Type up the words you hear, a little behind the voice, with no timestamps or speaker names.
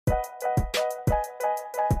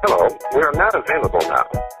Hello, we are not available now.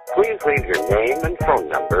 Please leave your name and phone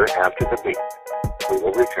number after the beep. We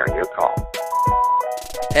will return your call.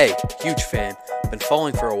 Hey, huge fan. Been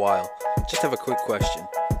following for a while. Just have a quick question.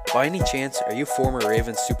 By any chance, are you former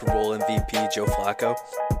Ravens Super Bowl MVP Joe Flacco?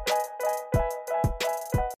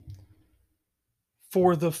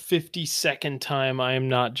 For the 52nd time, I am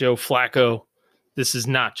not Joe Flacco. This is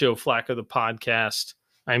Not Joe Flacco, the podcast.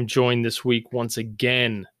 I'm joined this week once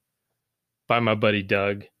again by my buddy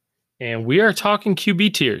Doug. And we are talking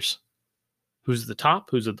QB tiers. Who's at the top?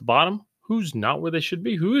 Who's at the bottom? Who's not where they should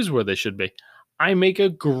be? Who is where they should be? I make a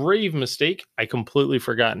grave mistake. I completely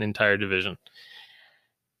forgot an entire division.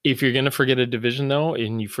 If you're going to forget a division, though,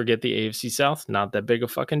 and you forget the AFC South, not that big a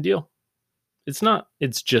fucking deal. It's not.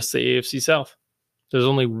 It's just the AFC South. There's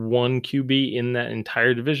only one QB in that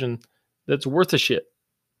entire division that's worth a shit.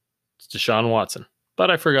 It's Deshaun Watson. But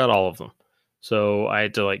I forgot all of them. So I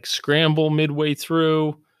had to scramble midway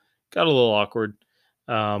through. Got a little awkward.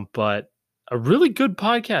 But a really good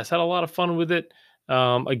podcast. Had a lot of fun with it.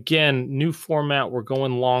 Again, new format. We're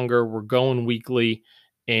going longer. We're going weekly.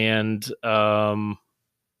 And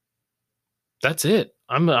that's it.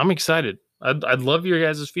 I'm excited. I'd love your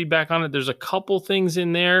guys' feedback on it. There's a couple things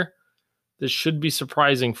in there that should be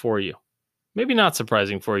surprising for you. Maybe not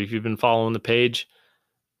surprising for you if you've been following the page.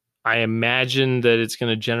 I imagine that it's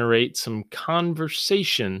going to generate some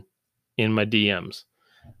conversation in my DMs.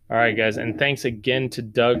 All right, guys. And thanks again to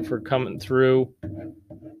Doug for coming through.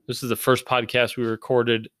 This is the first podcast we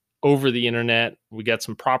recorded over the internet. We got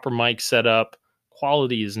some proper mics set up.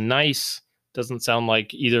 Quality is nice. Doesn't sound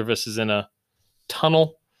like either of us is in a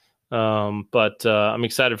tunnel. But I'm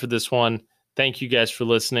excited for this one. Thank you guys for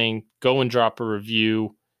listening. Go and drop a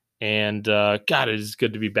review. And God, it is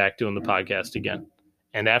good to be back doing the podcast again.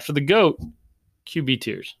 And after the GOAT, QB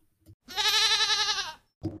tiers.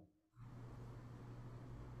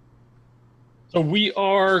 So we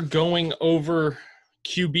are going over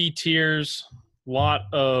QB tiers.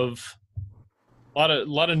 Lot of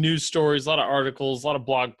news stories, a lot of articles, a lot of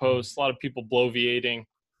blog posts, a lot of people bloviating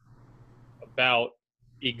about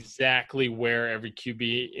exactly where every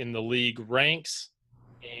QB in the league ranks.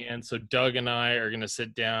 And so Doug and I are going to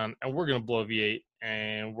sit down and we're going to bloviate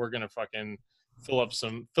and we're going to fucking fill up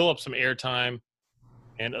some airtime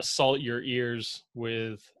and assault your ears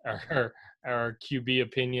with our QB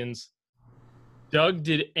opinions. Doug,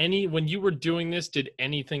 when you were doing this, did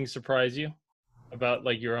anything surprise you about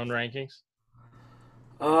your own rankings?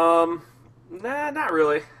 Nah, not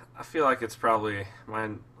really. I feel like it's probably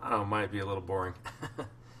mine. I don't know, might be a little boring.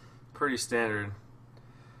 Pretty standard.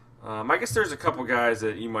 I guess there's a couple guys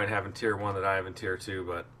that you might have in tier 1 that I have in tier 2,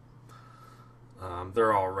 but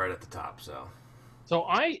they're all right at the top. So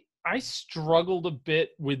I struggled a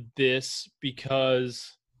bit with this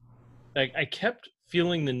because I kept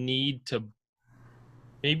feeling the need to.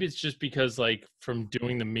 Maybe it's just because from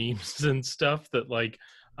doing the memes and stuff that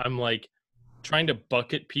I'm trying to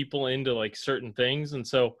bucket people into certain things, and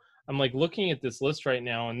so I'm looking at this list right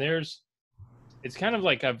now, and it's kind of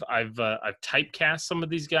I've typecast some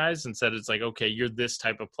of these guys and said it's okay, you're this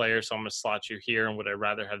type of player, so I'm gonna slot you here, and would I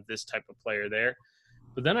rather have this type of player there?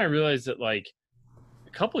 But then I realized that a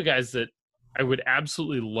couple of guys that I would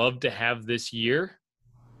absolutely love to have this year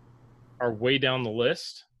are way down the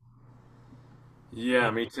list.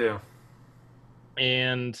 Yeah, me too.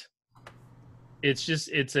 And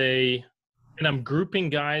and I'm grouping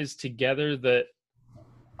guys together that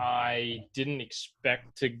I didn't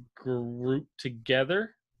expect to group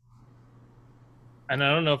together. And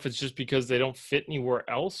I don't know if it's just because they don't fit anywhere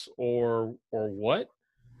else or what.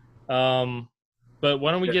 But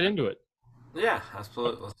why don't we get into it? Yeah,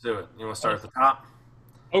 absolutely. Let's do it. You want to start at the top?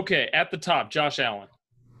 Okay, at the top, Josh Allen.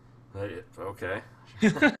 Okay.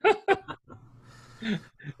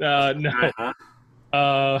 No.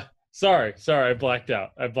 Sorry, I blacked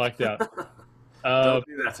out. Don't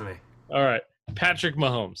do that to me. All right, Patrick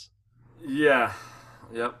Mahomes. Yeah.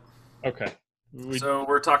 Yep. Okay. So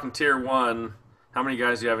we're talking tier 1. How many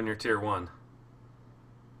guys do you have in your tier 1?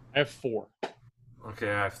 I have 4.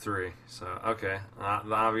 Okay, I have 3. So okay,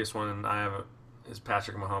 the obvious one I have is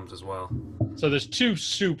Patrick Mahomes as well. So there's 2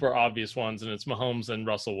 super obvious ones, and it's Mahomes and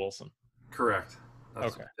Russell Wilson. Correct.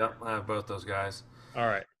 Okay. Yep, I have both those guys. All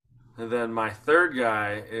right. And then my third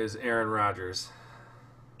guy is Aaron Rodgers.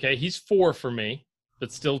 Okay, he's 4 for me,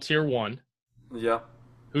 but still tier 1. Yep.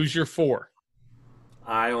 Who's your 4?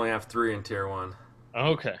 I only have 3 in tier 1.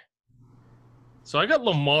 Okay. So I got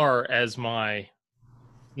Lamar as my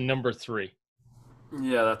number 3.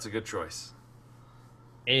 Yeah, that's a good choice.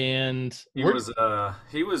 And he's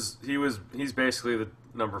basically the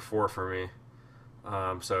number 4 for me.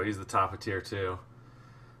 So he's the top of tier 2.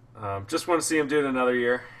 Just want to see him do it another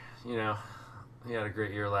year. You know, he had a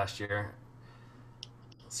great year last year.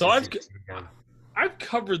 So See if he can do it again. I've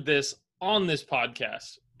covered this on this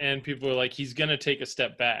podcast, and people are like, he's gonna take a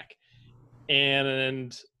step back,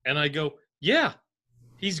 and I go, yeah,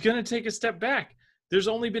 he's gonna take a step back. There's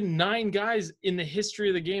only been 9 guys in the history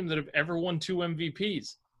of the game that have ever won 2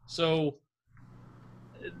 MVPs. So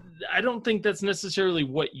I don't think that's necessarily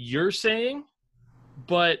what you're saying,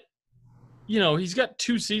 but he's got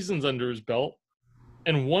 2 seasons under his belt,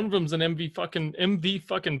 and one of them's an MV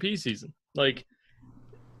fucking P season. Like,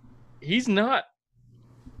 he's not.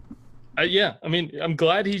 Yeah, I mean, I'm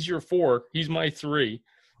glad he's your 4. He's my 3.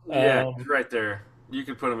 Yeah, he's right there. You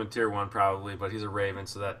could put him in tier 1 probably, but he's a Raven,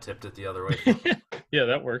 so that tipped it the other way. Yeah,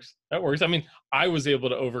 that works. I mean, I was able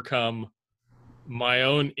to overcome my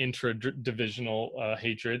own intra-divisional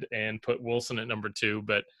hatred and put Wilson at number 2,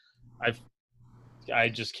 but I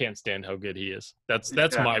just can't stand how good he is.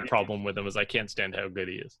 That's my problem with him, is I can't stand how good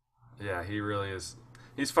he is. Yeah, he really is.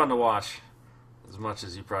 He's fun to watch. As much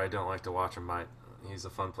as you probably don't like to watch him, he's a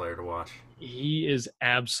fun player to watch. He is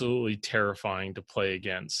absolutely terrifying to play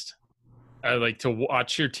against. I like to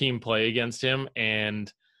watch your team play against him,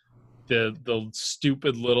 and the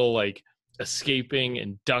stupid little like escaping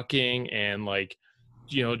and ducking and like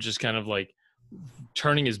just kind of like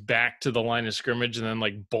turning his back to the line of scrimmage and then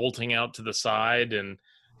like bolting out to the side, and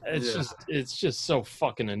it's just so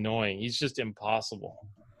fucking annoying. He's just impossible.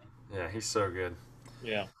 Yeah, he's so good.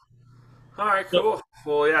 Yeah. All right, cool.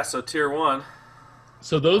 Well, yeah, so tier 1.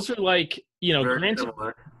 So those are like, Very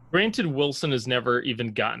granted Wilson has never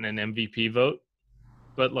even gotten an MVP vote,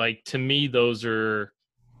 but like to me that's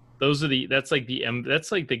like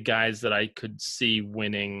the guys that I could see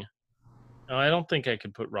winning. No, I don't think I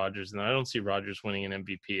could put Rodgers in. I don't see Rodgers winning an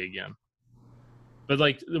MVP again. But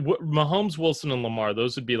like Mahomes, Wilson, and Lamar,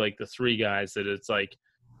 those would be like the 3 guys that it's like,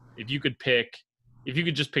 if you could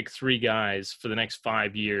just pick 3 guys for the next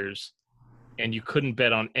 5 years and you couldn't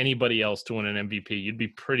bet on anybody else to win an MVP, you'd be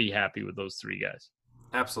pretty happy with those 3 guys.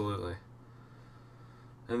 Absolutely.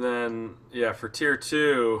 And then, yeah, for tier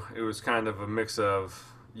 2, it was kind of a mix of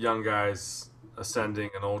young guys ascending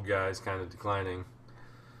and old guys kind of declining.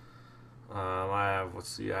 I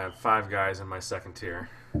have 5 guys in my second tier.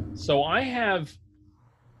 So I have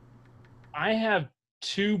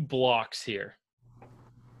 2 blocks here,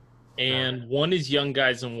 and one is young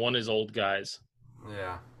guys and one is old guys.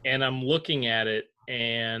 Yeah. And I'm looking at it,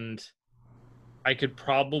 and I could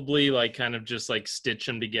probably like kind of just like stitch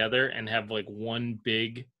them together and have like one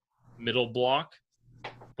big middle block.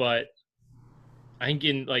 But I think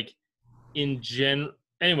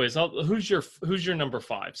anyways, who's your number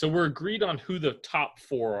 5? So we're agreed on who the top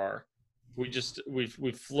 4 are.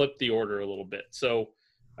 We've flipped the order a little bit. So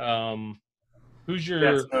who's your?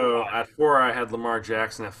 Yeah, so at 4 I had Lamar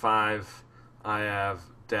Jackson. At 5 I have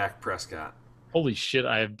Dak Prescott. Holy shit!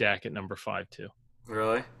 I have Dak at number 5 too.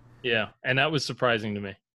 Really? Yeah, and that was surprising to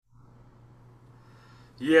me.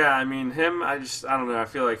 Yeah, I mean him. I don't know. I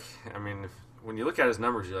feel like when you look at his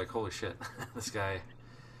numbers, you're like, holy shit, this guy.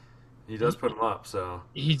 He does put him up, so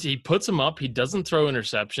he puts him up. He doesn't throw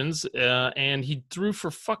interceptions, and he threw for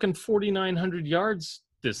fucking 4,900 yards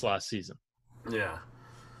this last season. Yeah,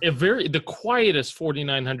 the quietest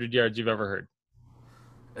 4,900 yards you've ever heard.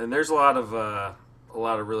 And there's a lot of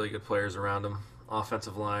really good players around him.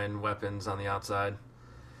 Offensive line, weapons on the outside.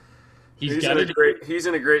 He's in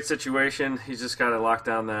a great situation. He's just got to lock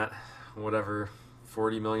down that $40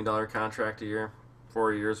 million contract a year,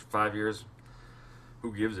 4 years, 5 years.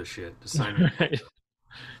 Who gives a shit? Just sign him.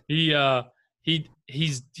 He's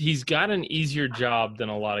got an easier job than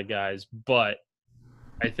a lot of guys, but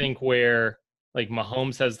I think where like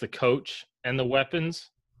Mahomes has the coach and the weapons,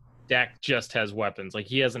 Dak just has weapons. Like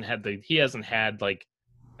he hasn't had like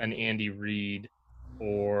an Andy Reid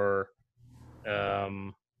or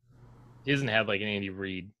he hasn't had like an Andy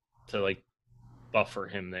Reid to like buffer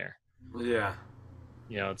him there. Yeah.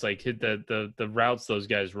 It's like the routes those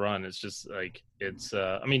guys run. It's just like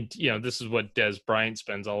this is what Des Bryant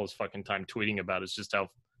spends all his fucking time tweeting about. It's just how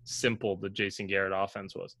simple the Jason Garrett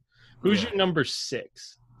offense was. Who's your number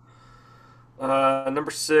 6?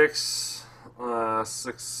 Number 6,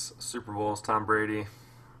 6 Super Bowls. Tom Brady.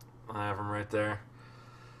 I have him right there.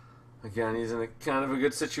 Again, he's in a kind of a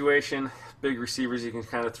good situation. Big receivers you can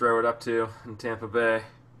kind of throw it up to in Tampa Bay.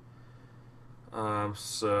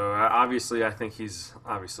 So obviously, I think he was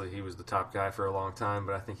the top guy for a long time,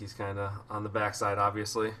 but I think he's kind of on the backside,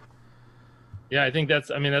 obviously. Yeah, I think that's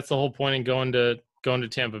the whole point in going to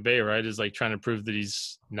Tampa Bay, right? Is like trying to prove that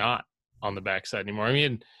he's not on the backside anymore. I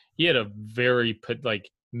mean, he had a very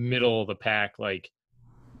middle of the pack, like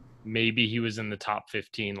maybe he was in the top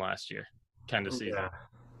 15 last year kind of season.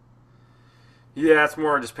 Yeah, it's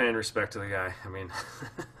more just paying respect to the guy. I mean,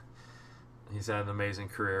 he's had an amazing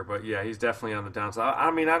career, but yeah, he's definitely on the downside.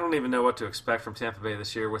 I mean, I don't even know what to expect from Tampa Bay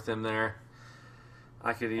this year with him there.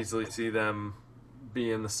 I could easily see them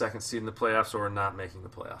being the second seed in the playoffs or not making the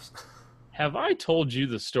playoffs. Have I told you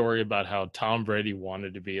the story about how Tom Brady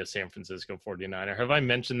wanted to be a San Francisco 49er? Have I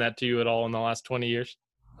mentioned that to you at all in the last 20 years?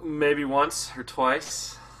 Maybe once or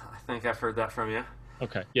twice. I think I've heard that from you.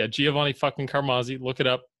 Okay. Yeah, Giovanni fucking Carmazzi. Look it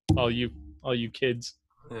up, all you kids.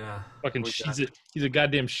 Yeah. Fucking he's a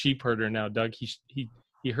goddamn sheep herder now, Doug. He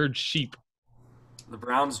herds sheep. The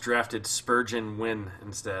Browns drafted Spurgeon Wynn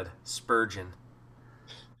instead. Spurgeon.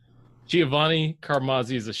 Giovanni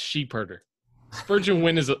Carmazzi is a sheep herder. Spurgeon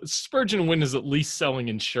Wynn is at least selling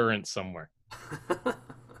insurance somewhere.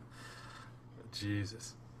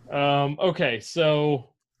 Jesus. Okay, so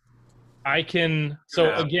again,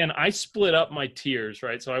 I split up my tiers,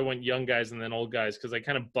 right? So I went young guys and then old guys because I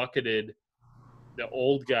kind of bucketed the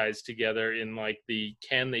old guys together in like the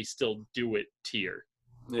can they still do it tier.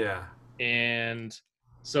 Yeah. And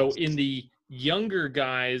so in the younger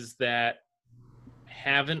guys that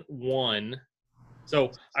haven't won,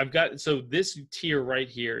 so this tier right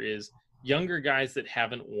here is younger guys that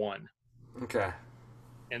haven't won. Okay.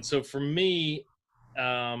 And so for me,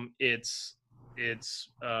 it's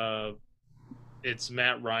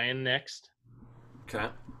Matt Ryan next. Okay.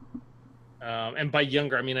 And by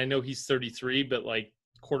younger, I mean I know he's 33, but like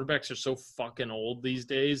quarterbacks are so fucking old these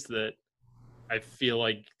days that I feel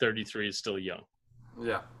like 33 is still young.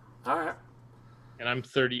 Yeah. All right. And I'm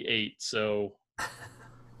 38, so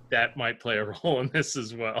that might play a role in this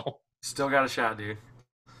as well. Still got a shot, dude.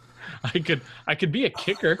 I could be a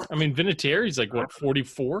kicker. I mean, Vinatieri's like what,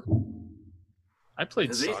 44? I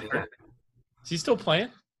played soccer. Is he still playing?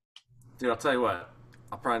 Dude, I'll tell you what.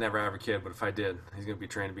 I'll probably never have a kid, but if I did, he's going to be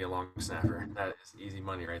trained to be a long snapper. That is easy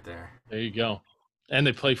money right there. There you go. And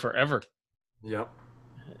they play forever. Yep.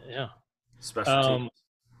 Yeah. Special teams.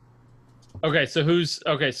 Okay,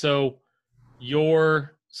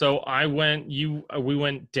 we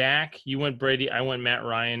went Dak, you went Brady, I went Matt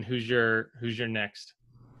Ryan. Who's your next?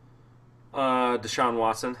 Deshaun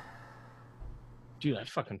Watson. Dude, I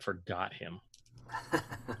fucking forgot him.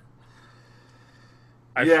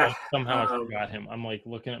 I forgot him. I'm like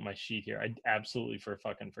looking at my sheet here. I absolutely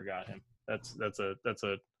fucking forgot him.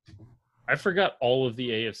 I forgot all of the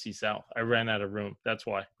AFC South. I ran out of room. That's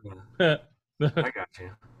why. Yeah. I got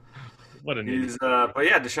you. What a nigga. But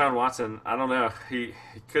yeah, Deshaun Watson. I don't know. He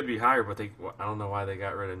could be higher, but I don't know why they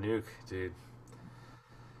got rid of Nuke, dude.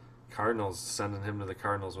 Cardinals sending him to the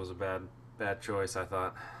Cardinals was a bad choice, I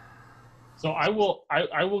thought. So I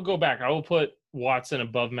will go back. I will put Watson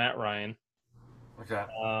above Matt Ryan. Okay.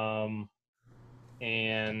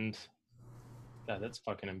 And God, that's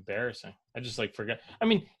fucking embarrassing. I just forgot. I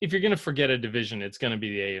mean, if you're gonna forget a division, it's gonna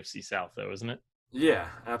be the AFC South, though, isn't it? Yeah,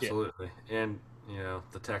 absolutely. Yeah. And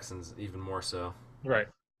the Texans even more so. Right.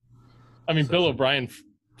 I mean, Bill O'Brien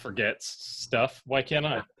forgets stuff. Why can't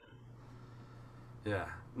I? Yeah.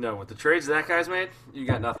 No, with the trades that guy's made, you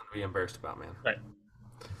got nothing to be embarrassed about, man. Right.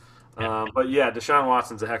 But yeah, Deshaun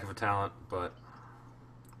Watson's a heck of a talent, but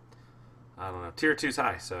I don't know. Tier 2's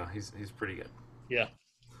high, so he's pretty good. Yeah.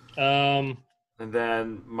 And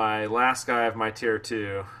then my last guy of my tier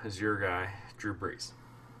 2 is your guy, Drew Brees.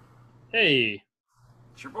 Hey.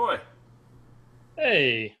 It's your boy.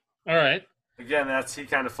 Hey. All right. Again, he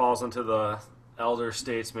kind of falls into the elder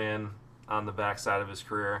statesman on the backside of his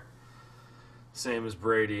career. Same as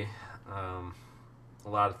Brady. A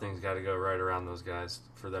lot of things got to go right around those guys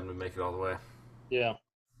for them to make it all the way. Yeah.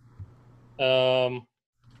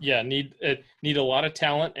 Yeah. Need a lot of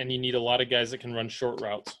talent, and you need a lot of guys that can run short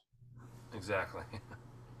routes. Exactly.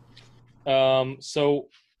 So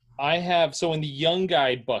in the young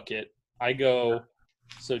guy bucket, I go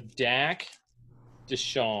Dak,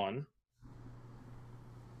 Deshaun,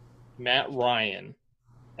 Matt Ryan,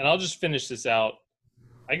 and I'll just finish this out.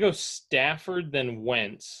 I go Stafford, then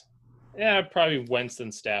Wentz. Yeah, probably Wentz,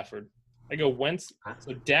 then Stafford. I go Wentz.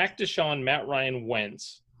 So Dak, Deshaun, Matt Ryan,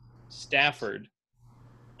 Wentz, Stafford,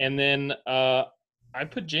 and then I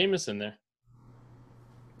put Jameis in there.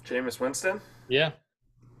 Jameis Winston? Yeah.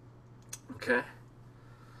 Okay.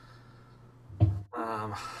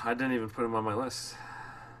 I didn't even put him on my list.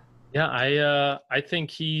 Yeah, I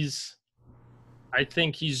think he's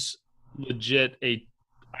legit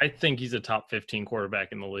I think he's a top 15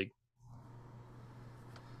 quarterback in the league.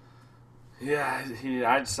 Yeah, I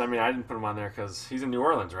didn't put him on there because he's in New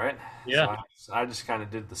Orleans, right? Yeah. So I just kind of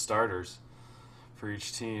did the starters for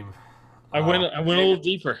each team. I went a little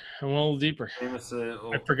deeper. Jameis,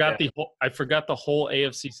 I forgot the whole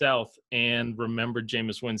AFC South and remembered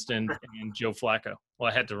Jameis Winston and Joe Flacco. Well,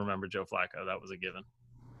 I had to remember Joe Flacco. That was a given.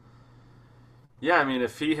 Yeah, I mean,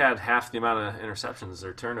 if he had half the amount of interceptions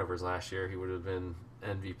or turnovers last year, he would have been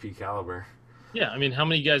MVP caliber. Yeah, I mean, how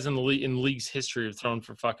many guys in the league's history have thrown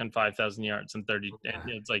for fucking 5,000 yards and 30? Yeah. And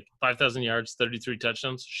it's like 5,000 yards, 33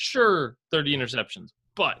 touchdowns. Sure, 30 interceptions,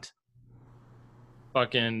 but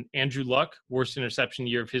fucking Andrew Luck, worst interception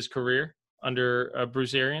year of his career under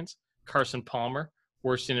Bruce Arians. Carson Palmer,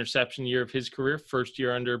 worst interception year of his career, first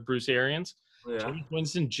year under Bruce Arians. Yeah. Jameis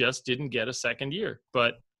Winston just didn't get a second year,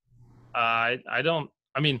 but I don't.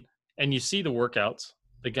 I mean, and you see the workouts.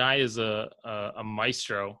 The guy is a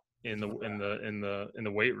maestro in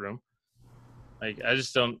the weight room. Like I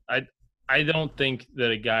just don't. I don't think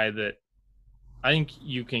that a guy that I think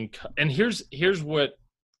you can. And here's what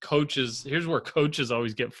coaches. Here's where coaches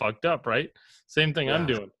always get fucked up. Right. Same thing I'm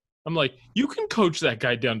doing. I'm like, you can coach that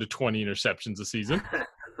guy down to 20 interceptions a season.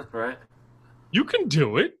 Right. You can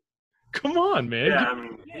do it. Come on, man. Yeah, I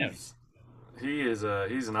mean, he's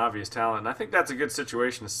an obvious talent, and I think that's a good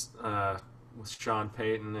situation with Sean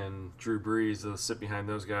Payton and Drew Brees to sit behind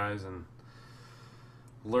those guys and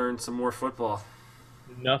learn some more football.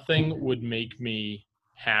 Nothing would make me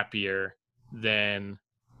happier than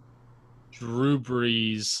Drew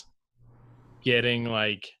Brees getting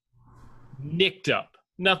like nicked up.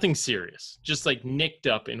 Nothing serious, just like nicked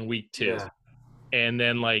up in week 2, and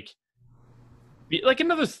then like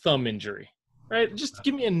another thumb injury. Right, just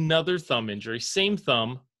give me another thumb injury. Same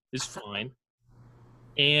thumb is fine,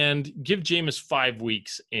 and give Jameis 5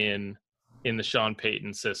 weeks in the Sean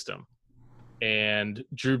Payton system, and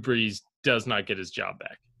Drew Brees does not get his job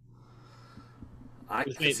back. I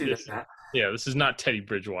can see that. Yeah, this is not Teddy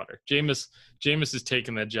Bridgewater. Jameis is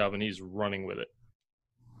taking that job and he's running with it.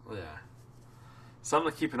 Yeah, something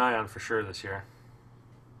to keep an eye on for sure this year.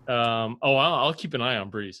 I'll keep an eye on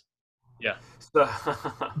Brees. Yeah.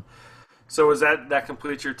 So is that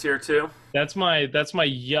completes your tier 2? That's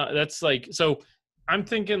like, so I'm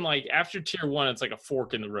thinking like after tier 1, it's like a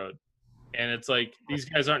fork in the road. And it's like, these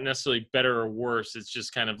guys aren't necessarily better or worse. It's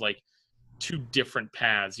just kind of like 2 different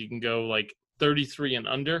paths. You can go like 33 and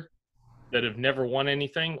under that have never won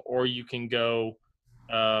anything, or you can go,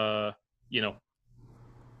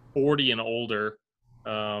 40 and older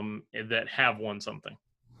that have won something.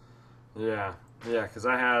 Yeah, because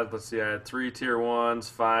I had 3 tier 1s,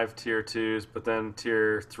 5 tier 2s, but then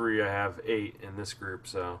tier 3 I have 8 in this group,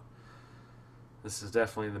 so this is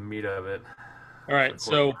definitely the meat of it. All right,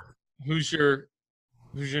 so who's your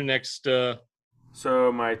next?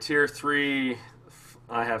 So my tier 3,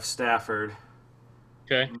 I have Stafford.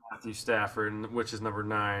 Okay. Matthew Stafford, which is number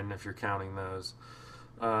 9 if you're counting those.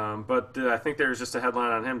 But I think there's just a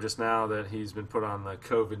headline on him just now that he's been put on the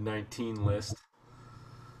COVID-19 list.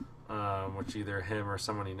 Which either him or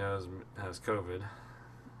someone he knows has COVID.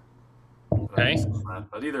 Okay.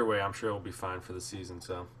 But either way, I'm sure he'll be fine for the season.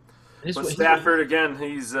 So, But Stafford again,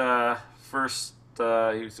 he's first. He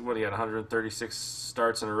had 136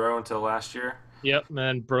 starts in a row until last year. Yep,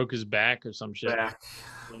 man, broke his back or some shit.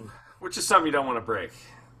 Which is something you don't want to break.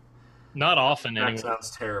 Not often, anyway. That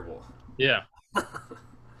sounds terrible. Yeah.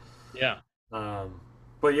 Yeah.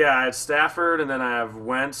 But yeah, I had Stafford, and then I have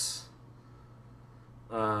Wentz.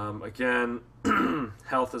 Again,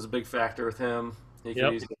 health is a big factor with him. He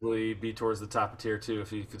could easily be towards the top of tier 2 if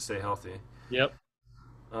he could stay healthy. Yep.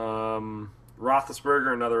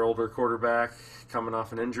 Roethlisberger, another older quarterback, coming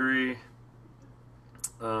off an injury.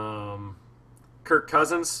 Kirk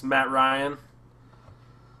Cousins, Matt Ryan.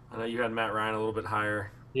 I know you had Matt Ryan a little bit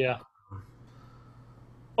higher. Yeah.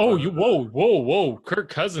 Oh, whoa, Kirk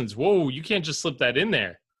Cousins. Whoa, you can't just slip that in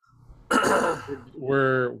there.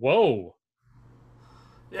 Whoa.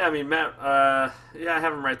 Yeah, I mean, Matt, I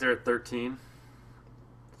have him right there at 13.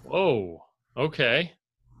 Whoa, okay.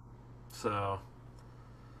 So,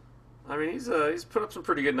 I mean, he's put up some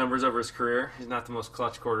pretty good numbers over his career. He's not the most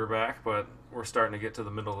clutch quarterback, but we're starting to get to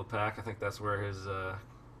the middle of the pack. I think that's where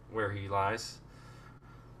where he lies.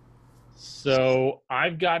 So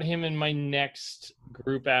I've got him in my next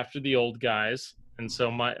group after the old guys. And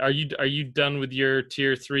so are you done with your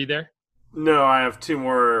tier 3 there? No, I have 2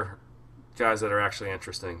 more guys that are actually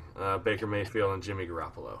interesting. Baker Mayfield and Jimmy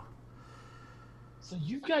Garoppolo. So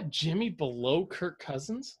you've got Jimmy below Kirk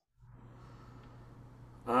Cousins?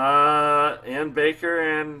 And Baker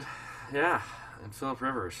and Phillip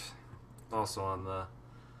Rivers also on the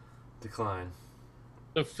decline.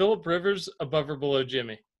 So Phillip Rivers above or below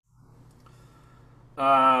Jimmy?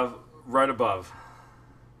 Right above.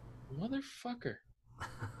 Motherfucker.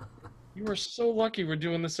 You are so lucky we're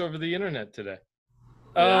doing this over the internet today.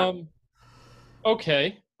 Yeah.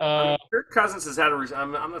 Okay. I mean, Kirk Cousins has had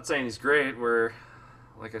I'm not saying he's great.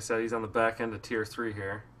 Like I said, he's on the back end of tier 3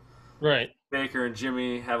 here. Right. Baker and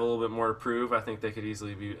Jimmy have a little bit more to prove. I think they could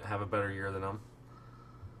easily have a better year than him.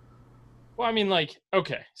 Well, I mean, like,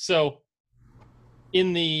 okay, so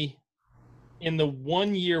in the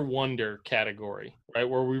 1 year wonder category, right,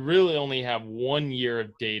 where we really only have 1 year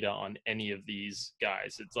of data on any of these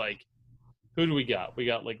guys, it's like, who do we got? We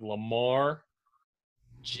got like Lamar,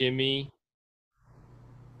 Jimmy.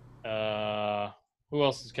 Who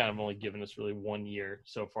else has kind of only given us really 1 year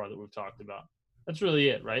so far that we've talked about? That's really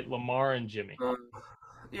it, right? Lamar and Jimmy.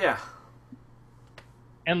 Yeah.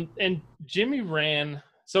 And Jimmy ran.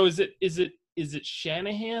 So is it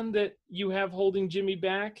Shanahan that you have holding Jimmy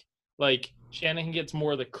back? Like Shanahan gets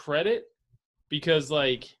more of the credit because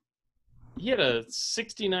like he had a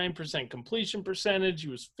 69% completion percentage. He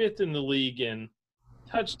was 5th in the league in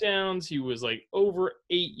touchdowns. He was like over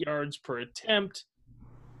 8 yards per attempt.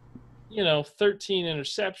 13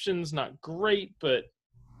 interceptions, not great, but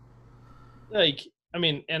like, I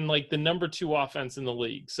mean, and like the number 2 offense in the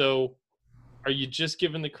league. So are you just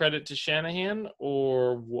giving the credit to Shanahan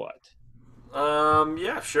or what?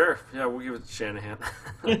 Yeah, sure. Yeah, we'll give it to Shanahan.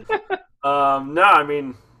 No, I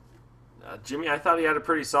mean, Jimmy, I thought he had a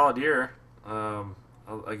pretty solid year.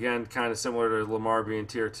 Again, kind of similar to Lamar being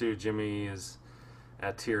tier 2. Jimmy is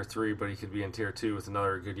at tier 3, but he could be in tier 2 with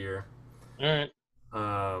another good year. All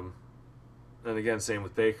right. And again, same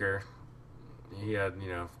with Baker. He had,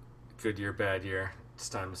 good year, bad year. It's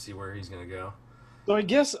time to see where he's going to go. So I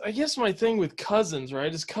guess my thing with Cousins,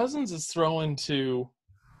 right, is Cousins is throwing to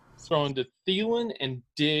Thielen and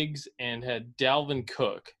Diggs and had Dalvin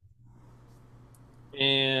Cook.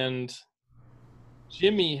 And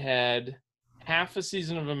Jimmy had half a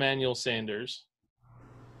season of Emmanuel Sanders,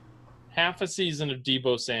 half a season of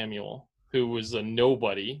Deebo Samuel, who was a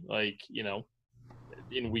nobody, like,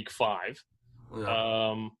 in week 5.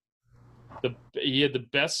 Yeah.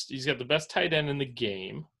 He's got the best tight end in the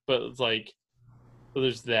game, but it's like, so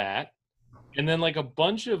there's that. And then like a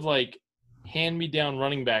bunch of like hand-me-down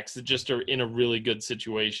running backs that just are in a really good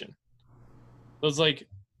situation. So it's like,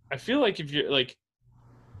 I feel like if you're like,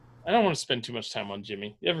 I don't want to spend too much time on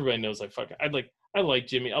Jimmy. Everybody knows I like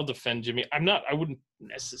Jimmy. I'll defend Jimmy. I wouldn't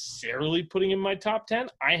necessarily put him in my top 10.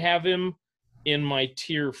 I have him in my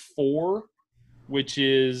tier 4, which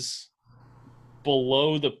is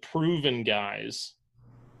below the proven guys.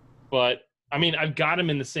 But I mean, I've got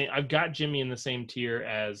Jimmy in the same tier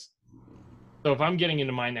as, so if I'm getting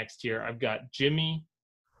into my next tier, I've got Jimmy,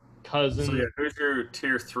 Cousins. So yeah, who's your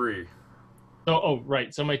tier 3?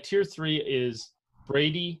 Right. So my tier 3 is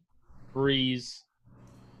Brady, Breeze,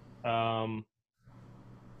 Brady,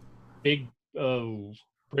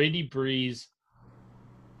 Breeze,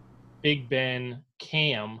 Big Ben,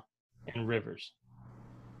 Cam, and Rivers.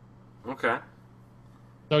 Okay.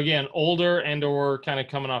 So again, older and or kind of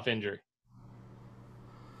coming off injury.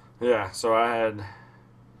 Yeah, so I had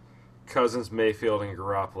Cousins, Mayfield, and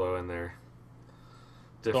Garoppolo in there.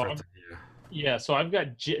 Different than you. Yeah, so I've got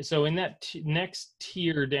so in that next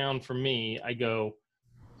tier down for me, I've got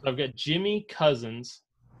Jimmy, Cousins,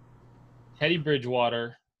 Teddy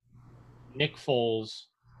Bridgewater, Nick Foles,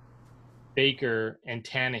 Baker, and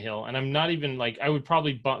Tannehill. And I'm not even like, I would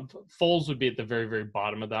probably Foles would be at the very, very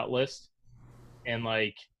bottom of that list. And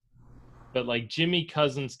like, but like Jimmy,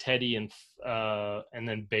 Cousins, Teddy, and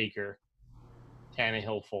then Baker,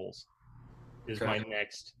 Tannehill, Foles is my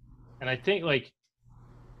next. And I think like,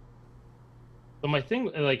 but my thing,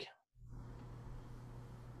 like,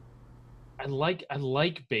 I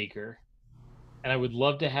like Baker, and I would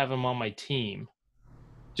love to have him on my team,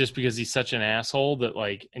 just because he's such an asshole that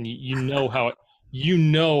like, and you know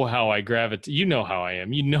how I gravitate. You know how I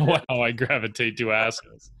am. You know how I gravitate to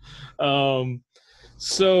assholes.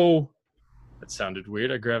 So that sounded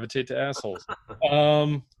weird. I gravitate to assholes.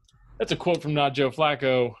 That's a quote from NotJoe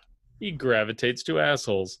Flacco. He gravitates to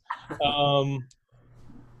assholes.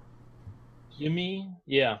 Jimmy,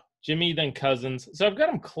 then Cousins. So I've got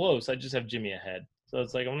them close. I just have Jimmy ahead. So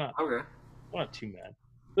it's like I'm not too mad.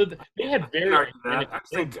 But they had very. I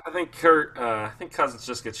think Cousins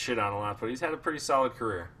just gets shit on a lot, but he's had a pretty solid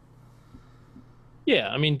career. Yeah,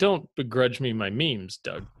 I mean, don't begrudge me my memes,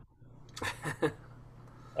 Doug.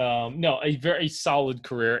 No, a very solid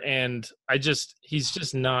career, and he's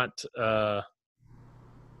just not. I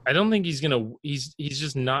don't think he's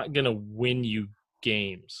just not gonna win you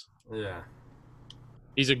games. Yeah.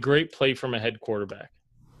 He's a great play from a head quarterback.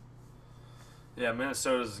 Yeah,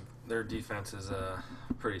 their defense is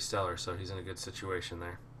pretty stellar, so he's in a good situation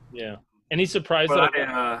there. Yeah. Any surprise But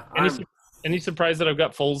any surprise that I've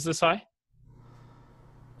got Foles this high?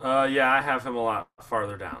 yeah, I have him a lot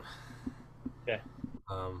farther down. Okay.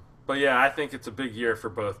 But yeah, I think it's a big year for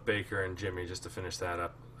both Baker and Jimmy just to finish that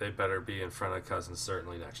up. They better be in front of Cousins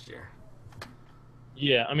certainly next year.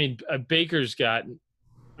 Yeah, I mean, Baker's got.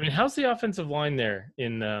 I mean, how's the offensive line there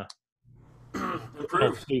in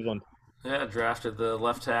Improved. Cleveland? Yeah, drafted the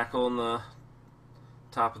left tackle in the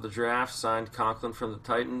top of the draft, signed Conklin from the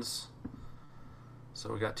Titans.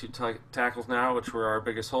 So we got two tackles now, which were our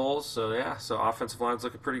biggest holes. So yeah, so offensive line's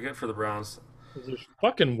looking pretty good for the Browns. There's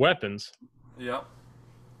fucking weapons. Yep.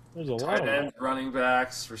 There's a lot Tight of end, running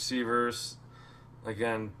backs, receivers.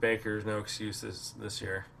 Again, Baker's no excuses this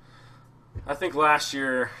year. I think last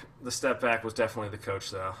year the step back was definitely the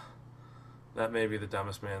coach, though. That may be the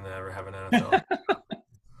dumbest man to ever have an NFL.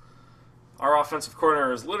 Our offensive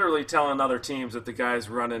coordinator is literally telling other teams that the guy's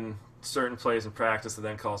running certain plays in practice and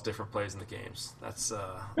then calls different plays in the games. That's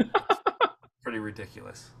pretty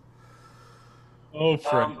ridiculous. Oh,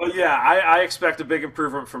 friend. But yeah, I expect a big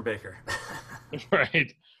improvement from Baker.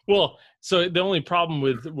 Right. Well, so the only problem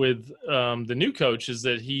with the new coach is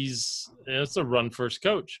that it's a run first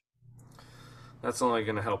coach, That's only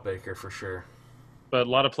going to help Baker for sure. but a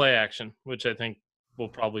lot of play action, which I think will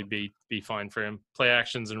probably be fine for him. Play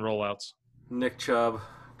actions and rollouts. Nick Chubb,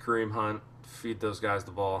 Kareem Hunt, feed those guys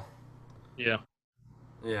the ball. Yeah.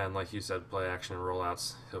 Yeah, and like you said, play action and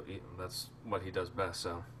rollouts. That's what he does best.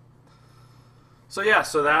 So yeah,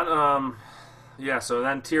 so that so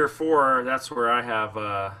then tier 4, that's where I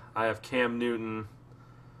have Cam Newton,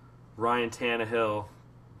 Ryan Tannehill,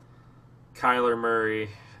 Kyler Murray,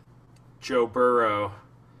 Joe Burrow,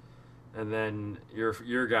 and then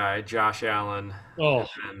your guy Josh Allen. Oh.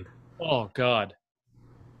 And God.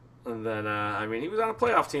 And then, I mean, he was on a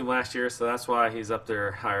playoff team last year, so that's why he's up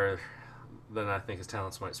there higher than I think his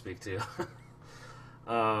talents might speak to. It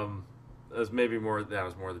was more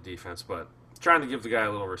the defense, but trying to give the guy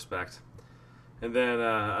a little respect. And then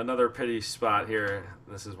another pity spot here,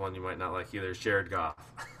 this is one you might not like either, is Jared Goff.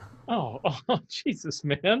 Oh, Jesus,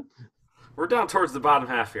 man. We're down towards the bottom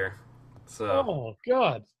half here. So Oh,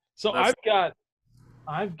 God. So I've got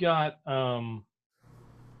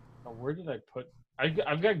where did I put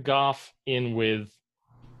I've got Goff in with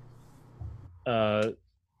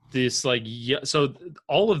this so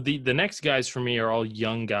all of the next guys for me are all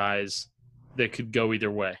young guys that could go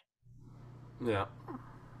either way. Yeah.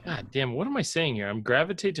 God damn, what am I saying here? I'm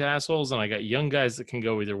gravitate to assholes and I got young guys that can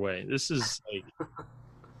go either way. This is like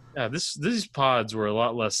these pods were a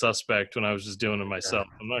lot less suspect when I was just doing it myself.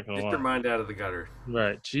 I'm not gonna lie. Get your mind out of the gutter.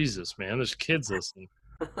 Right. Jesus, man. There's kids listening.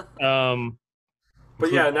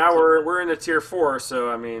 But yeah, now we're in a tier 4, so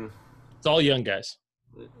I mean, it's all young guys.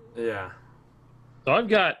 Yeah. So I've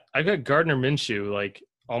got Gardner Minshew like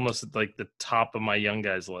almost at like the top of my young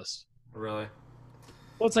guys list. Really?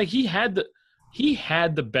 Well, it's like he had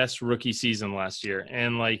the best rookie season last year,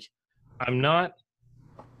 and like I'm not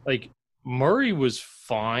like Murray was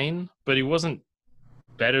fine, but he wasn't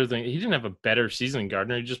better than he didn't have a better season than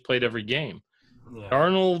Gardner. He just played every game. Yeah.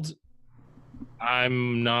 Darnold, I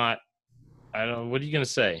don't know. What are you gonna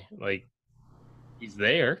say? Like he's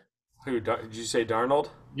there. Who did you say? Darnold?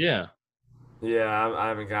 Yeah. Yeah, I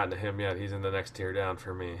haven't gotten to him yet. He's in the next tier down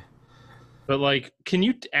for me. But like, can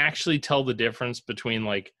you actually tell the difference between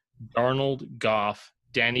like Darnold, Goff,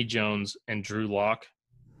 Danny Jones, and Drew Lock?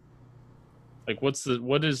 Like, what is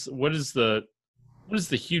the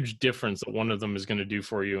huge difference that one of them is going to do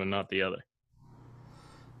for you and not the other?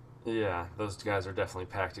 Yeah, those guys are definitely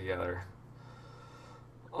packed together.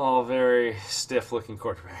 All very stiff-looking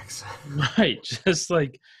quarterbacks. Right, just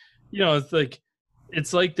like,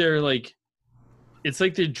 it's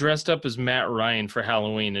like they're dressed up as Matt Ryan for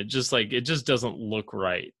Halloween. It just doesn't look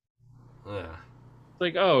right. Yeah. It's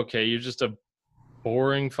like, oh, okay, you're just a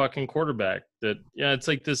boring fucking quarterback. It's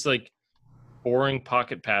like this like boring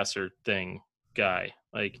pocket passer thing guy.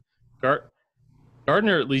 Like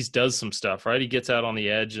Gardner at least does some stuff, right? He gets out on the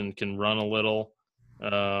edge and can run a little.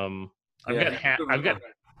 I've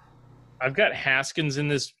got Haskins in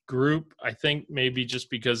this group. I think maybe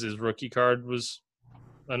just because his rookie card was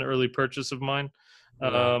an early purchase of mine.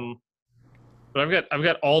 But I've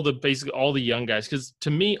got basically all the young guys, because to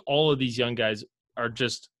me all of these young guys are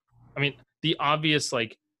just, I mean, the obvious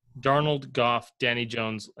like Darnold, Goff, Danny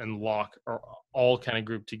Jones, and Locke are all kind of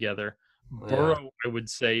grouped together. Yeah. Burrow, I would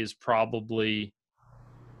say, is I'd probably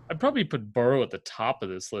put Burrow at the top of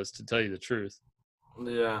this list, to tell you the truth.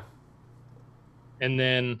 Yeah. And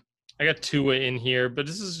then I got Tua in here, but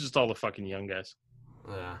this is just all the fucking young guys.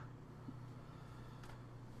 Yeah.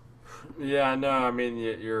 Yeah, no, I mean,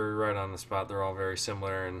 you're right on the spot. They're all very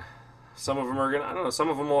similar, and Some of them are gonna. I don't know. Some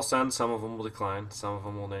of them will send. Some of them will decline. Some of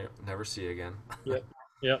them will never see again. Yep.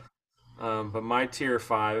 Yep. But my tier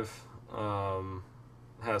 5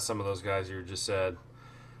 has some of those guys you just said: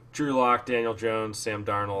 Drew Lock, Daniel Jones, Sam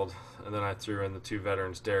Darnold, and then I threw in the 2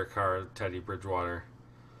 veterans: Derek Carr, Teddy Bridgewater.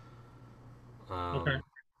 Okay.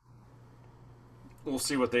 We'll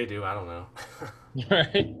see what they do. I don't know.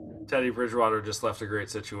 Right. Teddy Bridgewater just left a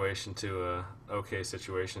great situation to a okay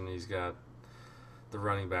situation. He's got the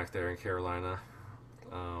running back there in Carolina.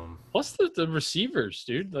 Plus the receivers,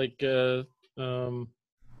 dude. Like,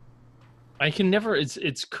 I can never.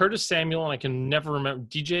 It's Curtis Samuel, and I can never remember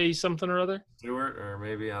DJ something or other. Stewart, or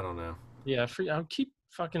maybe I don't know. Yeah, I'll keep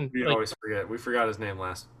fucking. We like, always forget. We forgot his name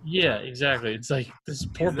last. Yeah, exactly. It's like this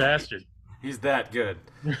poor bastard. He's that good.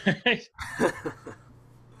 Right.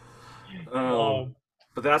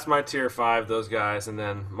 But that's my tier 5. Those guys, and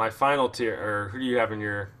then my final tier. Or who do you have in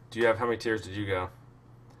your? Do you have how many tiers did you go?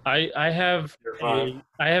 I have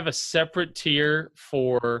a separate tier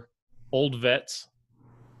for old vets,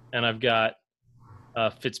 and I've got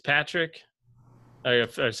Fitzpatrick.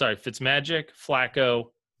 Fitzmagic, Flacco,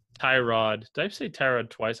 Tyrod. Did I say Tyrod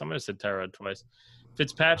twice? I might have said Tyrod twice.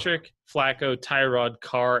 Fitzpatrick, Flacco, Tyrod,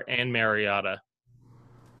 Carr, and Mariota,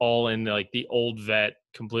 all in like the old vet,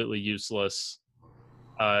 completely useless,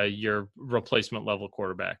 your replacement level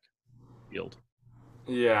quarterback field.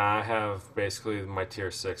 Yeah, I have basically my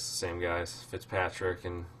tier 6, the same guys: Fitzpatrick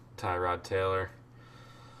and Tyrod Taylor.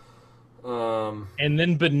 And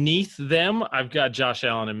then beneath them, I've got Josh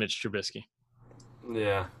Allen and Mitch Trubisky.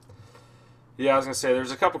 Yeah. Yeah, I was going to say,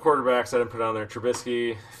 there's a couple quarterbacks I didn't put on there.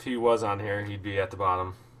 Trubisky, if he was on here, he'd be at the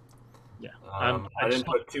bottom. Yeah. I didn't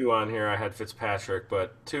put 2 on here. I had Fitzpatrick,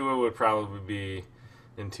 but Tua would probably be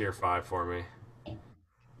in tier 5 for me.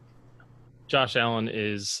 Josh Allen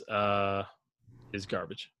is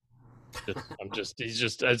garbage.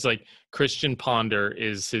 It's like Christian Ponder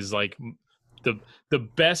is his like the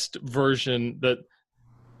best version that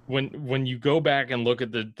when you go back and look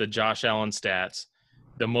at the Josh Allen stats,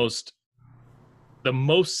 the most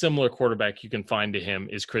similar quarterback you can find to him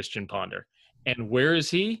is Christian Ponder. And where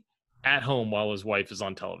is he? At home while his wife is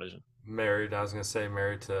on television. Married, I was going to say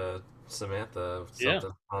married to Samantha.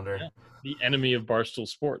 Ponder. Yeah. The enemy of Barstool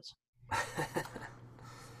Sports.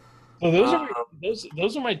 So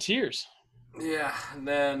those are my tiers. Yeah, and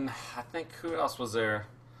then I think who else was there?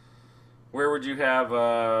 Where would you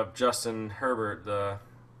have Justin Herbert, the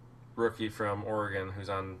rookie from Oregon, who's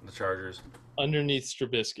on the Chargers? Underneath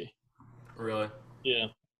Trubisky. Really? Yeah.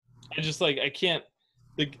 I just I can't.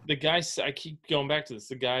 The guy. I keep going back to this.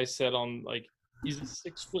 The guy said on he's a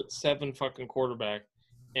 6'7" fucking quarterback,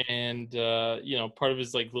 and part of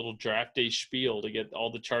his little draft day spiel to get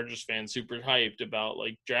all the Chargers fans super hyped about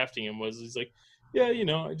drafting him was he's like, yeah,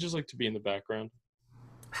 I just like to be in the background.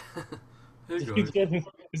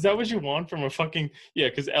 Is that what you want from a fucking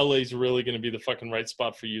because LA's really going to be the fucking right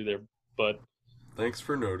spot for you there, but thanks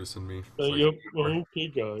for noticing me. Yep. Okay,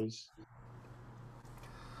 guys.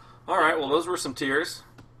 All right. Well, those were some tiers.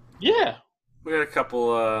 Yeah. We had a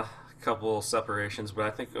couple separations, but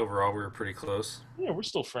I think overall we were pretty close. Yeah, we're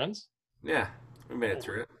still friends. Yeah, we made it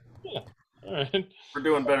through it. Yeah. All right. We're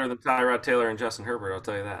doing better than Tyrod Taylor and Justin Herbert, I'll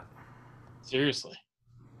tell you that. Seriously.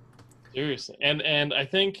 And I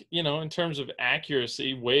think, in terms of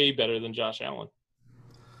accuracy, way better than Josh Allen.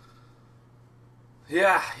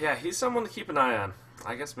 Yeah, he's someone to keep an eye on.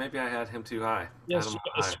 I guess maybe I had him too high. Yes,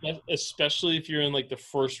 especially if you're in the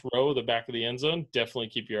first row, the back of the end zone, definitely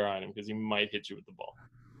keep your eye on him because he might hit you with the ball.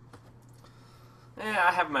 Yeah,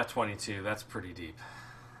 I have him at 22. That's pretty deep.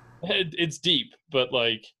 It's deep, but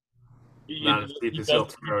not as deep as he'll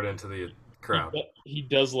throw it into the crowd. He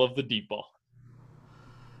does love the deep ball.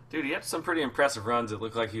 Dude, he had some pretty impressive runs. It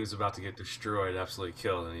looked like he was about to get destroyed, absolutely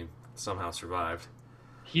killed, and he somehow survived.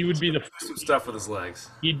 He would be some stuff with his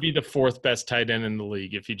legs. He'd be the 4th best tight end in the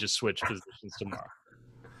league if he just switched positions tomorrow.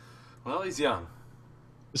 Well, he's young.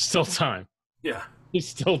 There's still time. Yeah, there's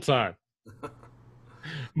still time.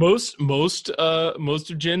 Most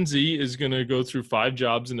of Gen Z is going to go through 5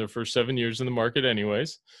 jobs in their first 7 years in the market,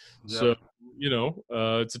 anyways. Yep. So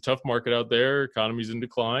it's a tough market out there. Economy's in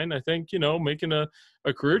decline. I think making a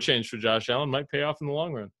career change for Josh Allen might pay off in the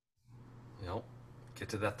long run. Yep. Get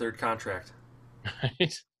to that 3rd contract.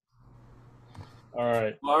 Right.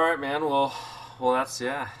 All right, man. Well, that's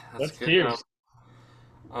good. Cheers.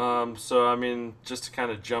 So I mean, just to kind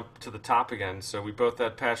of jump to the top again. So we both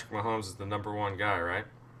had Patrick Mahomes as the number 1 guy, right?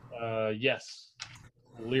 Yes,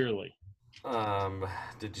 clearly.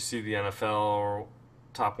 Did you see the NFL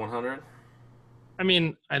top 100? I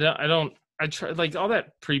mean, I try all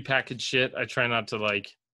that prepackaged shit. I try not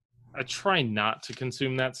to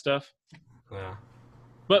consume that stuff. Yeah.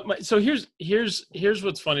 But so here's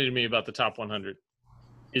what's funny to me about the top 100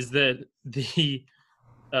 is that the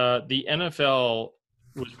NFL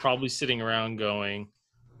was probably sitting around going,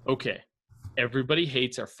 okay, everybody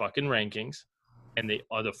hates our fucking rankings. And they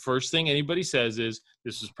are the first thing anybody says is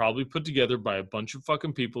this was probably put together by a bunch of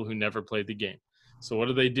fucking people who never played the game. So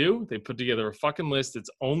what do? They put together a fucking list that's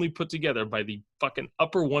only put together by the fucking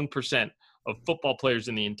upper 1% of football players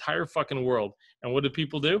in the entire fucking world. And what do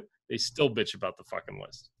people do? They still bitch about the fucking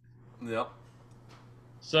list. Yep.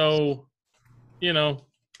 So,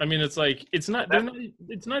 I mean, it's like it's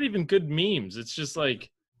not even good memes. It's just like,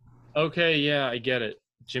 okay, yeah, I get it.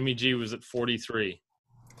 Jimmy G was at 43.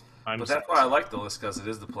 But that's why I like the list, because it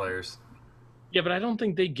is the players. Yeah, but I don't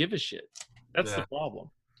think they give a shit. That's the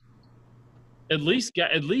problem. At least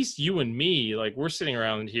you and me, like, we're sitting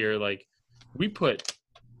around here, like, I put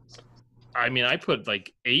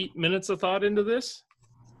like 8 minutes of thought into this.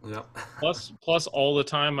 Yep. plus all the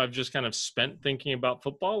time I've just kind of spent thinking about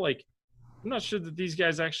football. Like, I'm not sure that these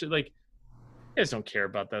guys actually, like, you guys don't care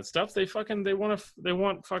about that stuff. They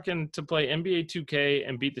want fucking to play NBA 2K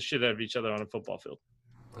and beat the shit out of each other on a football field.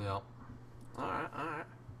 Yeah. All right.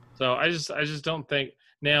 So I just don't think.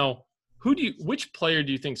 Now, which player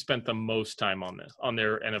do you think spent the most time on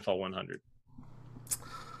their NFL 100?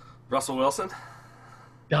 Russell Wilson?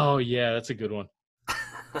 Oh yeah, that's a good one.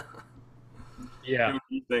 Yeah. Who are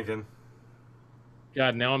you thinking?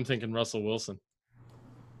 God, now I'm thinking Russell Wilson.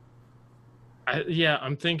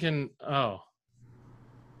 I'm thinking,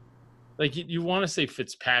 like you want to say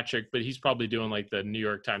Fitzpatrick, but he's probably doing like the New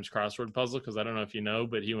York Times crossword puzzle, because I don't know if you know,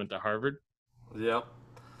 but he went to Harvard. Yep.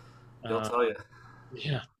 He'll tell you.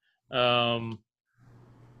 Yeah.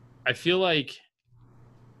 I feel like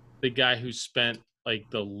the guy who spent like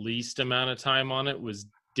the least amount of time on it was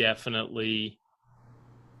definitely.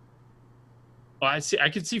 Well, I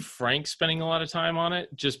could see Frank spending a lot of time on it,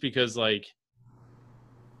 just because like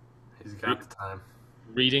he's got the time.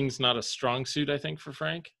 Reading's not a strong suit, I think, for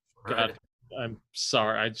Frank. Right. God, I'm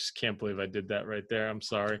sorry. I just can't believe I did that right there. I'm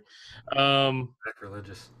sorry.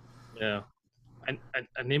 Sacrilegious. Yeah. I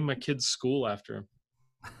named my kid's school after him.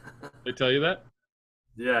 Did I tell you that?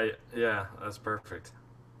 Yeah, that's perfect.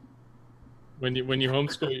 When you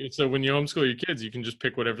homeschool your kids, you can just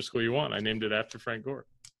pick whatever school you want. I named it after Frank Gore.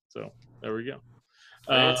 So there we go.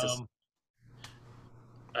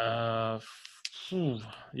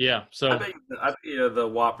 Yeah. So I bet you the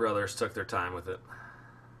Watt brothers took their time with it.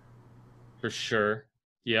 For sure.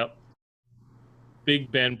 Yep.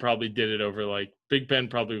 Big Ben probably did it over Big Ben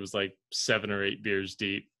probably was like 7 or 8 beers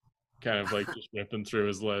deep, kind of like just ripping through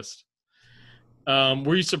his list.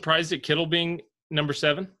 Were you surprised at Kittle being number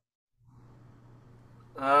 7?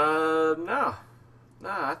 No,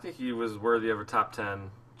 I think he was worthy of a top 10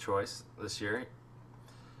 choice this year.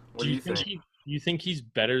 What do you think? You think he's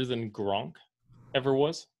better than Gronk ever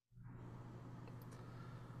was?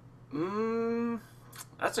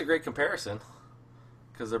 That's a great comparison,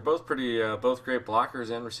 because they're both both great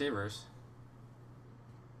blockers and receivers.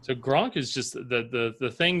 So Gronk is just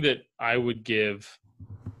the thing that I would give,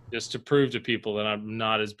 just to prove to people that I'm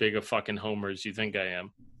not as big a fucking homer as you think I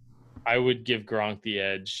am. I would give Gronk the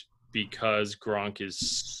edge because Gronk is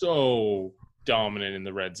so dominant in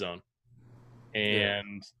the red zone.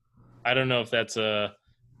 And I don't know if that's Gronk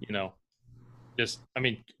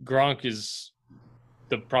is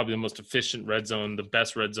probably the most efficient red zone, the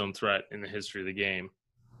best red zone threat in the history of the game.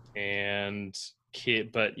 But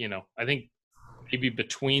I think maybe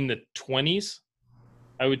between the 20s,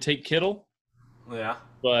 I would take Kittle. Yeah.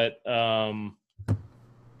 But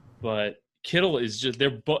Kittle is just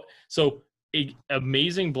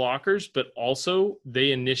amazing blockers, but also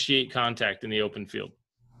they initiate contact in the open field.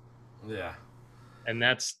 Yeah. And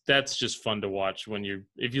that's just fun to watch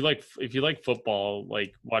if you like football,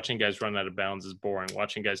 like watching guys run out of bounds is boring.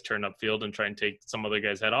 Watching guys turn upfield and try and take some other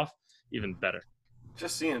guy's head off, even better.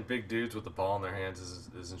 Just seeing big dudes with the ball in their hands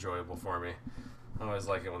is enjoyable for me. I always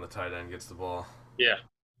like it when the tight end gets the ball. Yeah.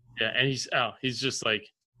 Yeah, and he's just like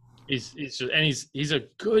he's a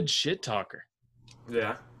good shit talker.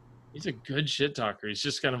 Yeah. He's a good shit talker. He's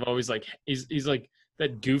just kind of always like he's like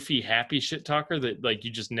that goofy happy shit talker that like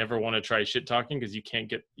you just never want to try shit talking because you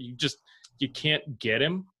can't get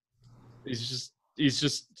him. He's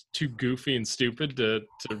just too goofy and stupid to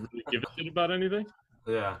really give a shit about anything.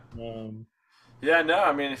 Yeah. Yeah, no,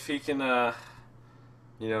 I mean if he can knock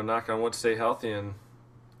on wood, stay healthy and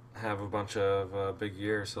have a bunch of big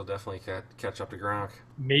years, he'll definitely catch up to Gronk.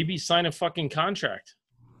 Maybe sign a fucking contract.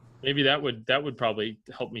 Maybe that would probably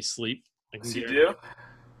help me sleep. Does he do?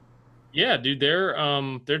 Yeah, dude, they're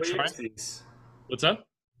what trying. Year is he? What's up?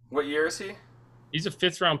 What year is he? He's a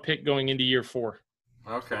 5th-round pick going into year 4.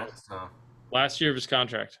 Okay, so Last year of his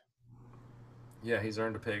contract. yeah, he's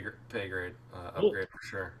earned a pay grade Well, upgrade for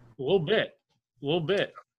sure. a little bit.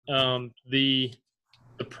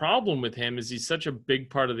 The problem with him is he's such a big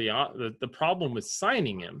part of the problem with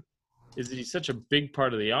signing him is that he's such a big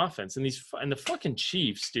part of the offense, and the fucking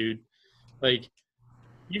Chiefs, dude. Like,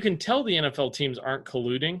 you can tell the NFL teams aren't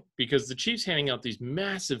colluding because the Chiefs handing out these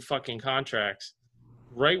massive fucking contracts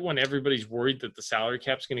right when everybody's worried that the salary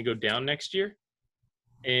cap's going to go down next year,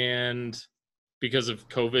 and because of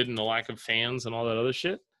COVID and the lack of fans and all that other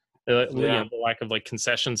shit, Yeah. the lack of like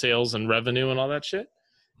concession sales and revenue and all that shit.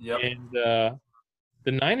 Yep. And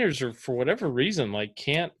the Niners are, for whatever reason, like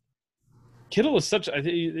can't. Kittle is such.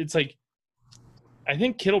 It's like, I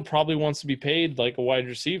think Kittle probably wants to be paid like a wide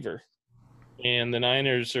receiver, and the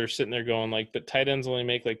Niners are sitting there going like, but tight ends only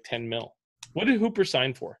make like 10 mil. What did Hooper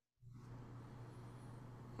sign for?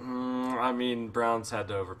 I mean, Browns had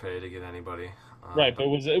to overpay to get anybody. Right, but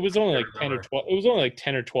it was only like 10 or 12. It was only like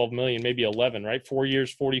 10 or 12 million, maybe 11, right? 4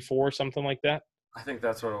 years, 44, something like that. I think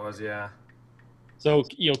that's what it was. Yeah. So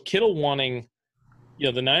Kittle wanting,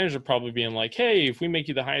 the Niners are probably being like, hey, if we make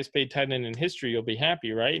you the highest paid tight end in history, you'll be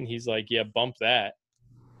happy, right? And he's like, yeah, bump that.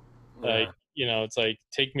 Like, it's like,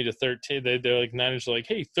 take me to 13. They're like, Niners are like,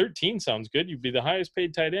 hey, 13 sounds good. You'd be the highest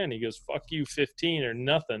paid tight end. He goes, fuck you, 15 or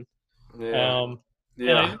nothing.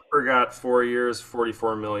 Yeah. Hooper got 4 years,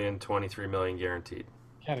 44 million, 23 million guaranteed.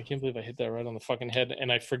 God, I can't believe I hit that right on the fucking head,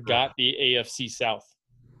 and I forgot the AFC South.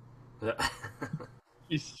 Yeah.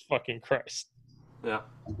 Jesus fucking Christ. Yeah.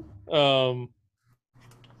 All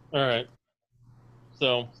right.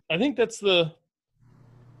 So I think that's the.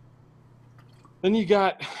 Then you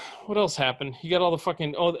got, what else happened? You got all the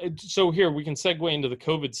fucking. So here we can segue into the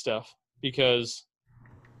COVID stuff because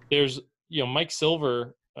there's, Mike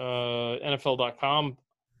Silver, NFL.com,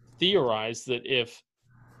 theorized that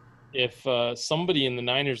if somebody in the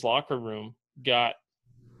Niners locker room got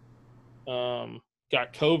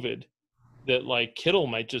COVID, that like Kittle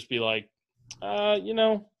might just be like, why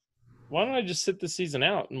don't I just sit the season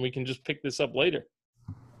out and we can just pick this up later?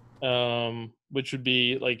 Which would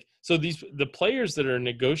be like, so the players that are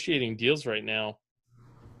negotiating deals right now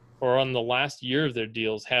or on the last year of their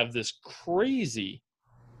deals have this crazy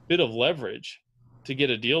bit of leverage to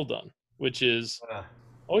get a deal done, which is,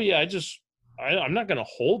 I'm not going to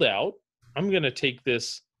hold out. I'm going to take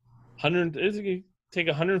this take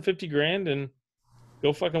 150 grand and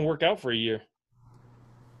go fucking work out for a year.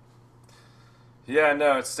 Yeah,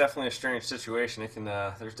 no, it's definitely a strange situation. It can.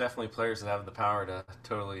 There's definitely players that have the power to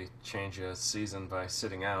totally change a season by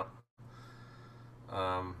sitting out.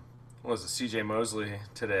 What was it? C.J. Mosley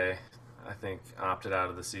today, I think, opted out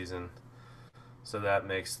of the season, so that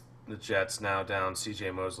makes the Jets now down C.J.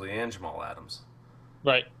 Mosley and Jamal Adams.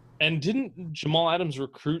 Right, and didn't Jamal Adams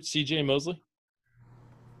recruit C.J. Mosley?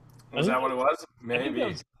 Was that what it was? Maybe.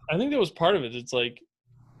 I think that was part of it. It's like,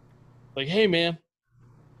 hey man,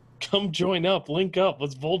 come join up, link up,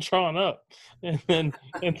 let's Voltron up, and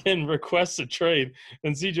then request a trade.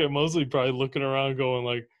 And CJ Mosley probably looking around going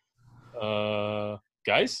like,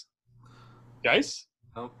 guys.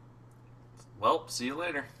 Oh, well, see you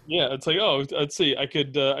later. Yeah, it's like, let's see, I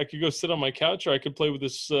could go sit on my couch, or I could play with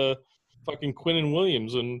this fucking Quinnen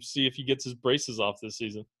Williams and see if he gets his braces off this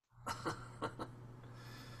season.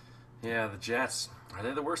 Yeah, the Jets, are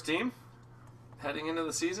they the worst team heading into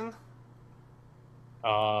the season?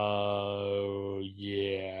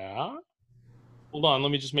 Yeah. Hold on,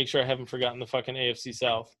 let me just make sure I haven't forgotten the fucking AFC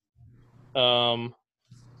South. I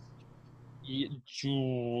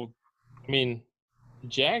mean,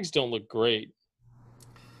 Jags don't look great.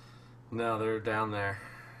 No, they're down there.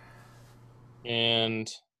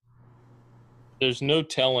 And there's no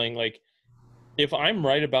telling, like, if I'm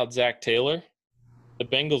right about Zach Taylor, the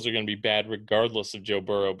Bengals are going to be bad regardless of Joe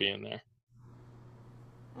Burrow being there.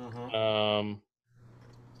 Mm-hmm.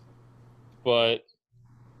 But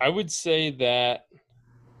I would say that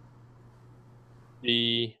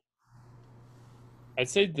I'd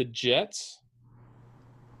say the Jets,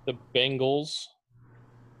 the Bengals,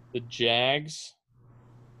 the Jags,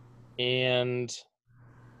 and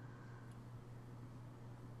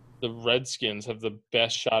the Redskins have the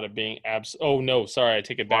best shot at being Oh no, sorry, I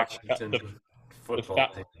take it back. The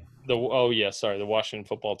Washington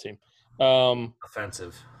football team.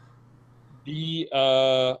 Offensive.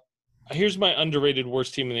 Here's my underrated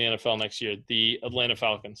worst team in the NFL next year: the Atlanta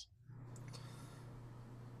Falcons.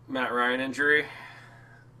 Matt Ryan injury,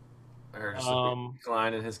 or just a big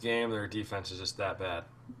decline in his game. Their defense is just that bad.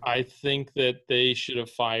 I think that they should have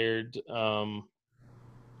fired. Quinn.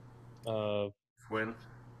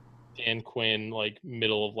 Dan Quinn like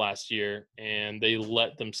middle of last year, and they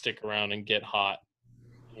let them stick around and get hot,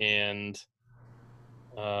 and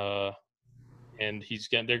they're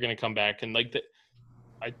gonna come back and like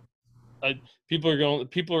people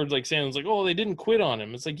are like saying it's like, oh, they didn't quit on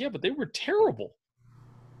him. It's like, yeah, but they were terrible.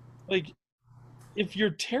 Like, if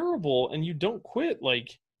you're terrible and you don't quit,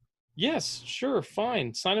 like, yes, sure,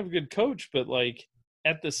 fine, sign of a good coach, but like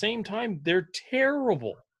at the same time, they're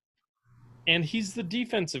terrible. And he's the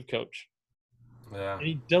defensive coach. Yeah. And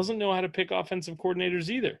he doesn't know how to pick offensive coordinators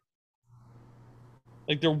either.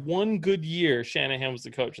 Like, their one good year, Shanahan was the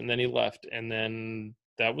coach, and then he left, and then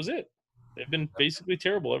that was it. They've been basically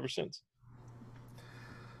terrible ever since.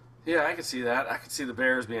 Yeah, I could see that. I could see the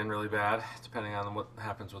Bears being really bad, depending on what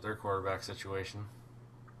happens with their quarterback situation.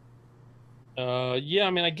 Yeah, I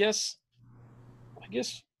mean, I guess.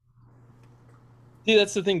 See,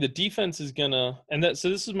 that's the thing. The defense is gonna, and that. So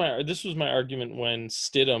this was my argument when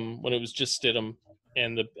it was just Stidham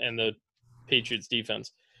and the Patriots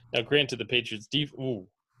defense. Now, granted, the Patriots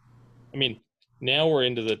I mean, now we're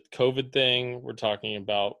into the COVID thing. We're talking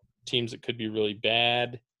about teams that could be really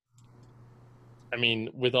bad. I mean,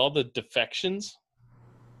 with all the defections,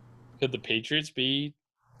 could the Patriots be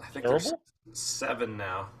I think terrible? there's 7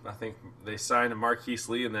 now. I think they signed Marquise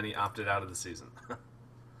Lee, and then he opted out of the season.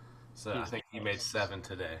 So I think he made 7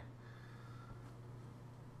 today.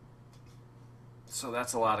 So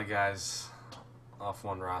that's a lot of guys off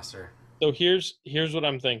one roster. So here's what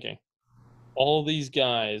I'm thinking. All these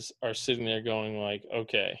guys are sitting there going like,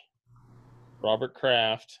 okay, Robert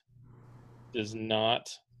Kraft is going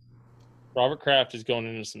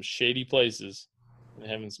into some shady places and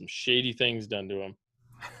having some shady things done to him.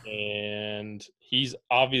 And he's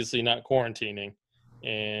obviously not quarantining.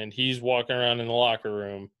 And he's walking around in the locker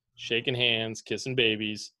room, shaking hands, kissing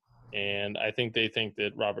babies. And I think they think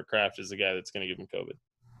that Robert Kraft is the guy that's going to give him COVID.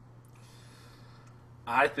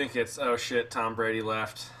 I think it's, oh shit, Tom Brady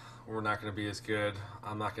left. We're not going to be as good.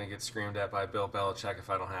 I'm not going to get screamed at by Bill Belichick if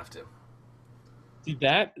I don't have to. See,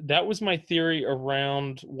 that was my theory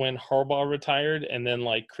around when Harbaugh retired, and then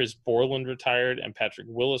like Chris Borland retired, and Patrick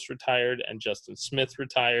Willis retired, and Justin Smith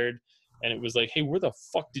retired, and it was like, hey, where the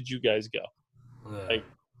fuck did you guys go? Yeah. Like,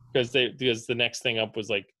 because the next thing up was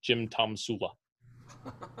like Jim Tomsula.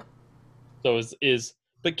 So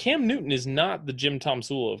but Cam Newton is not the Jim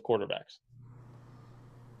Tomsula of quarterbacks.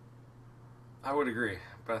 I would agree,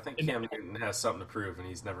 but I think Cam Newton has something to prove, and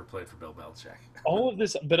he's never played for Bill Belichick. All of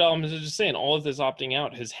this, but I'm just saying, all of this opting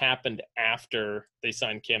out has happened after they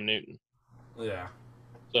signed Cam Newton. Yeah.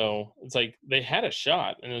 So it's like they had a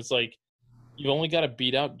shot, and it's like you've only got to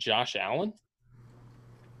beat out Josh Allen.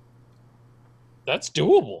 That's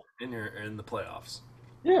doable. And you're in the playoffs.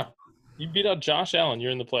 Yeah, you beat out Josh Allen,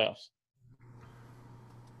 you're in the playoffs.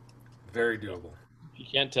 Very doable. If you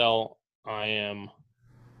can't tell, I am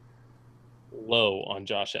low on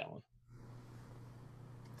Josh Allen.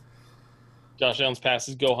 Josh Allen's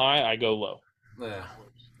passes go high, I go low. Yeah.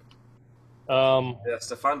 Yeah,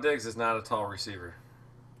 Stephon Diggs is not a tall receiver.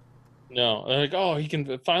 No, like, oh, he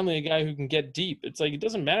can finally a guy who can get deep. It's like it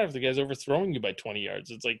doesn't matter if the guy's overthrowing you by 20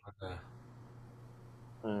 yards. It's like, Okay.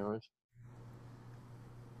 Anyways,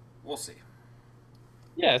 We'll see.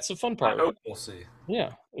 Yeah, it's a fun part. I hope we'll see.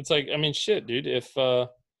 Yeah, it's like, I mean, shit, dude. If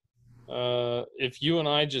you and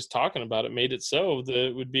I just talking about it made it so, that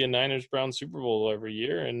it would be a Niners Browns Super Bowl every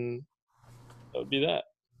year, and that would be that.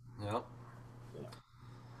 Yep. Yeah.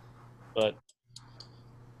 But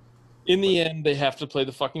in the end, they have to play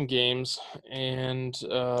the fucking games, and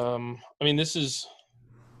I mean, this is,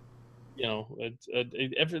 you know,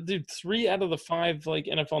 dude, 3 out of the 5 like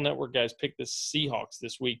NFL Network guys picked the Seahawks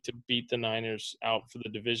this week to beat the Niners out for the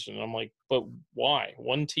division. And I'm like, but why?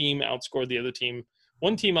 One team outscored the other team.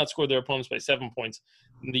 One team outscored their opponents by 7 points,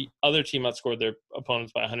 and the other team outscored their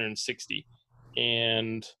opponents by 160.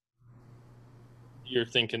 And you're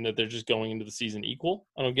thinking that they're just going into the season equal?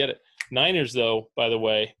 I don't get it. Niners, though, by the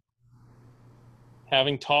way,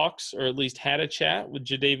 having talks or at least had a chat with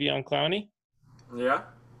Jadeveon Clowney. Yeah.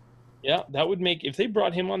 Yeah, that would make, if they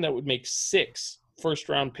brought him on, that would make 6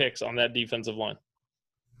 first-round picks on that defensive line.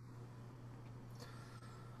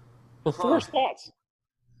 For 4 spots.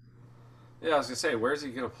 Yeah, I was going to say, where's he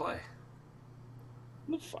going to play?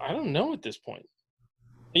 I don't know at this point.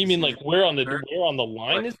 You mean like where on the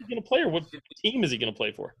line is he going to play, or what team is he going to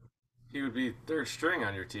play for? He would be third string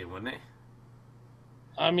on your team, wouldn't he?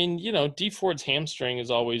 I mean, you know, D Ford's hamstring is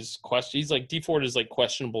always question. He's like, D Ford is like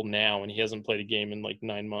questionable now, and he hasn't played a game in like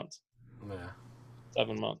 9 months. Yeah.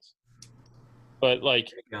 7 months. But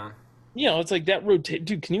like, you know, it's like that rotate.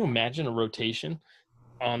 Dude, can you imagine a rotation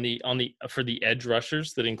on the for the edge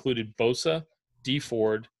rushers that included Bosa, D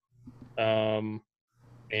Ford, and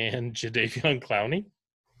Jadeveon Clowney.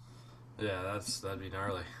 Yeah, that'd be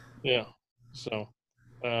gnarly. Yeah. So,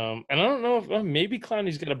 and I don't know if maybe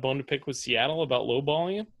Clowney's got a bone to pick with Seattle about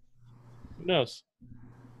lowballing him. Who knows?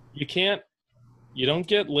 You don't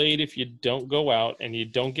get laid if you don't go out, and you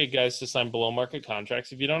don't get guys to sign below market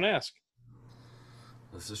contracts if you don't ask.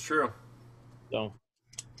 This is true. So,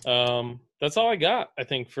 that's all I got, I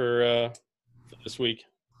think, for this week.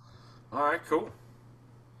 All right, cool.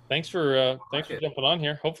 Thanks for jumping on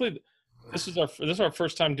here. Hopefully, this is our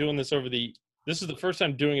first time doing this This is the first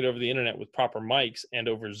time doing it over the internet with proper mics and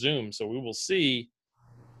over Zoom. So we will see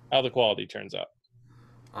how the quality turns out.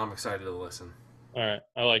 I'm excited to listen. All right,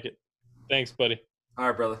 I like it. Thanks, buddy. All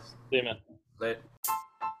right, brother. See you, man. Late.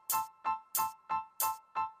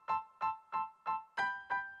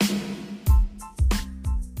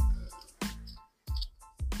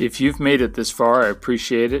 If you've made it this far, I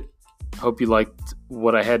appreciate it. Hope you liked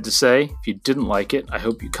what I had to say. If you didn't like it, I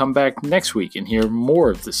hope you come back next week and hear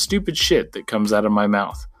more of the stupid shit that comes out of my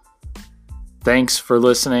mouth. Thanks for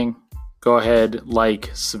listening. Go ahead, like,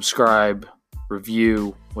 subscribe,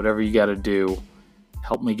 review, whatever you got to do.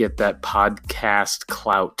 Help me get that podcast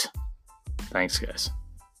clout. Thanks, guys.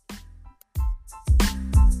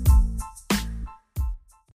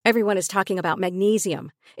 Everyone is talking about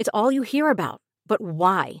magnesium. It's all you hear about. But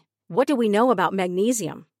why? What do we know about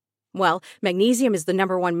magnesium? Well, magnesium is the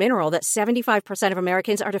number one mineral that 75% of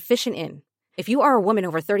Americans are deficient in. If you are a woman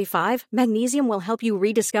over 35, magnesium will help you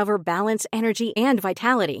rediscover balance, energy, and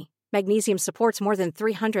vitality. Magnesium supports more than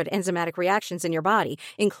 300 enzymatic reactions in your body,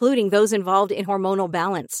 including those involved in hormonal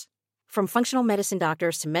balance. From functional medicine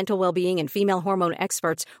doctors to mental well-being and female hormone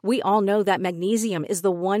experts, we all know that magnesium is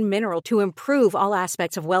the one mineral to improve all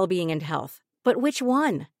aspects of well-being and health. But which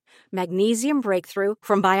one? Magnesium Breakthrough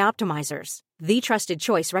from Bioptimizers, the trusted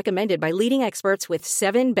choice recommended by leading experts with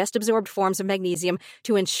 7 best-absorbed forms of magnesium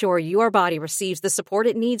to ensure your body receives the support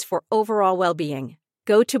it needs for overall well-being.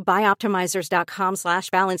 Go to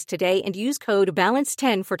bioptimizers.com/balance today and use code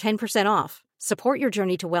BALANCE10 for 10% off. Support your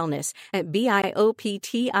journey to wellness at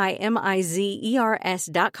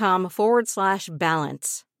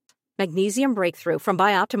bioptimizers.com/balance. Magnesium Breakthrough from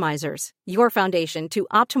Bioptimizers, your foundation to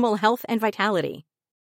optimal health and vitality.